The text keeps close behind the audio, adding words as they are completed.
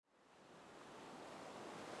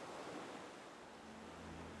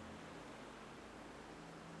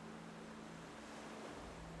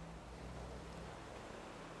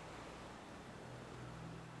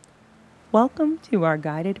Welcome to our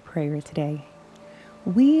guided prayer today.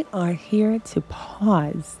 We are here to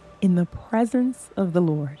pause in the presence of the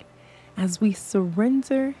Lord as we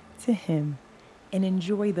surrender to Him and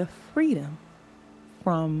enjoy the freedom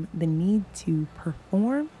from the need to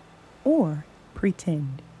perform or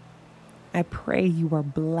pretend. I pray you are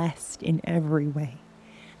blessed in every way,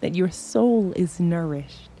 that your soul is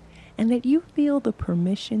nourished, and that you feel the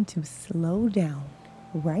permission to slow down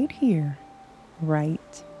right here,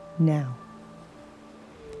 right now.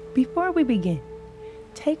 Before we begin,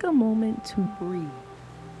 take a moment to breathe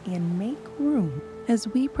and make room as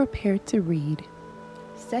we prepare to read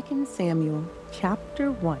 2 Samuel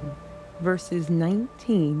chapter 1, verses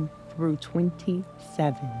 19 through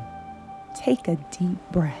 27. Take a deep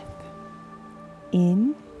breath.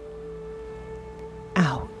 In,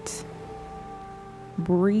 out.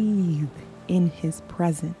 Breathe in His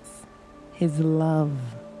presence, His love,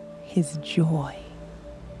 His joy.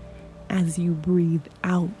 As you breathe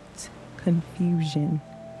out confusion,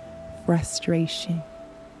 frustration,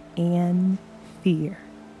 and fear.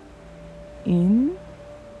 In,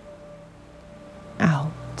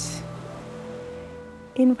 out.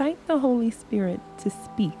 Invite the Holy Spirit to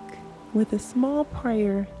speak with a small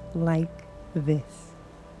prayer like this.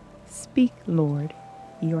 Speak, Lord,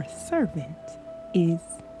 your servant is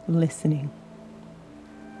listening.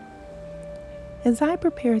 As I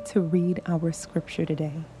prepare to read our scripture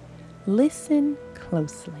today, listen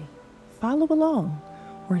closely, follow along,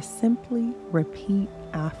 or simply repeat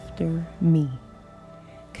after me.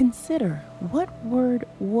 Consider what word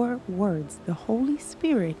or words the Holy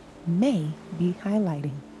Spirit may be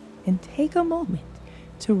highlighting, and take a moment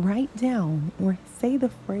to write down or say the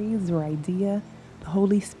phrase or idea the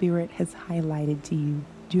Holy Spirit has highlighted to you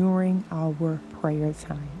during our prayer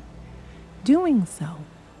time. Doing so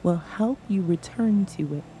will help you return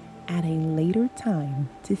to it at a later time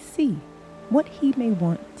to see what He may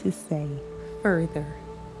want to say further.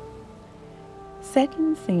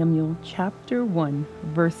 2 Samuel chapter 1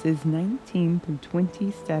 verses 19 through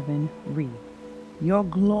 27 read, Your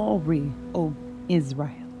glory, O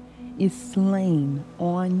Israel, is slain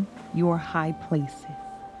on your high places.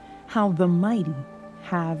 How the mighty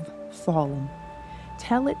have fallen.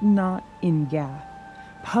 Tell it not in Gath.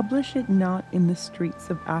 Publish it not in the streets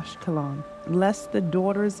of Ashkelon, lest the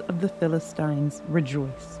daughters of the Philistines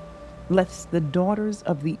rejoice, lest the daughters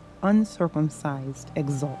of the uncircumcised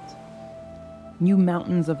exult. You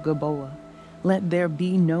mountains of Gilboa, let there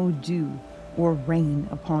be no dew or rain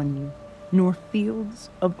upon you, nor fields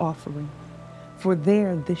of offering. For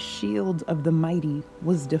there the shield of the mighty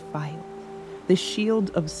was defiled, the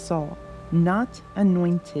shield of Saul, not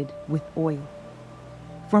anointed with oil.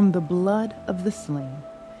 From the blood of the slain,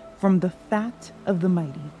 from the fat of the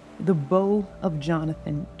mighty, the bow of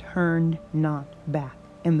Jonathan turned not back,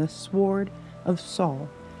 and the sword of Saul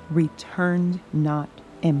returned not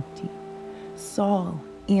empty. Saul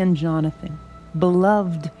and Jonathan,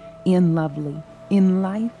 beloved and lovely, in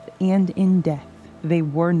life and in death, they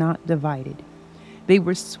were not divided. They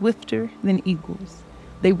were swifter than eagles.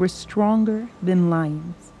 They were stronger than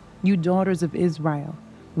lions. You daughters of Israel,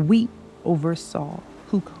 weep over Saul,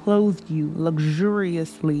 who clothed you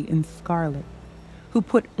luxuriously in scarlet, who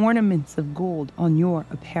put ornaments of gold on your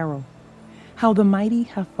apparel. How the mighty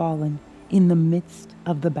have fallen in the midst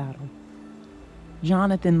of the battle.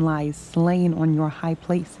 Jonathan lies slain on your high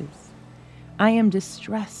places. I am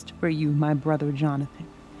distressed for you, my brother Jonathan.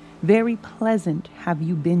 Very pleasant have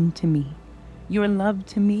you been to me. Your love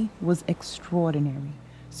to me was extraordinary,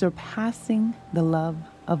 surpassing the love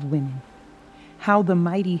of women. How the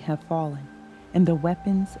mighty have fallen, and the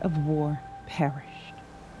weapons of war perished.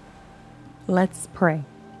 Let's pray.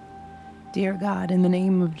 Dear God, in the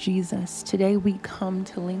name of Jesus, today we come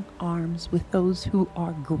to link arms with those who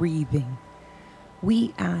are grieving.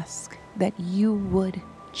 We ask that you would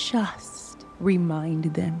just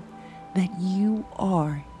remind them that you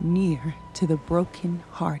are near to the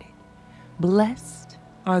brokenhearted. Blessed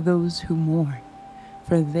are those who mourn,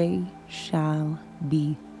 for they shall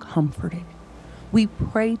be comforted. We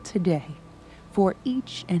pray today for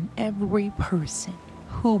each and every person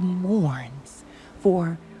who mourns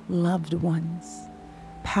for loved ones,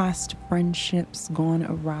 past friendships gone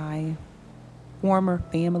awry, former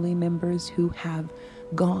family members who have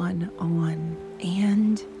gone on,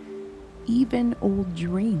 and even old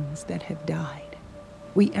dreams that have died.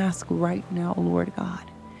 We ask right now, Lord God,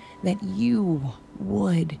 that you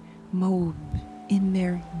would move in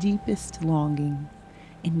their deepest longing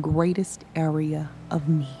and greatest area of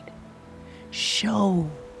need.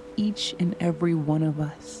 Show each and every one of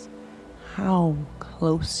us how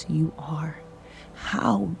close you are,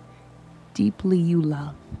 how deeply you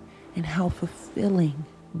love, and how fulfilling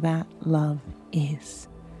that love is.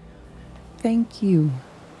 Thank you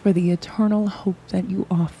for the eternal hope that you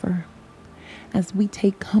offer as we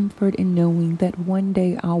take comfort in knowing that one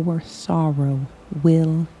day our sorrow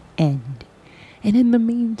will end. And in the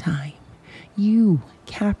meantime, you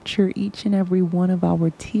capture each and every one of our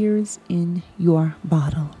tears in your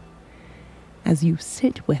bottle as you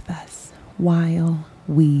sit with us while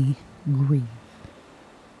we grieve.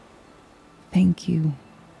 Thank you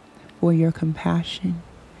for your compassion.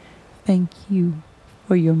 Thank you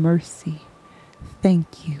for your mercy.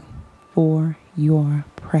 Thank you for your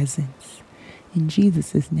presence. In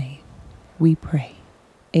Jesus' name we pray.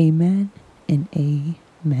 Amen and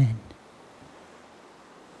amen.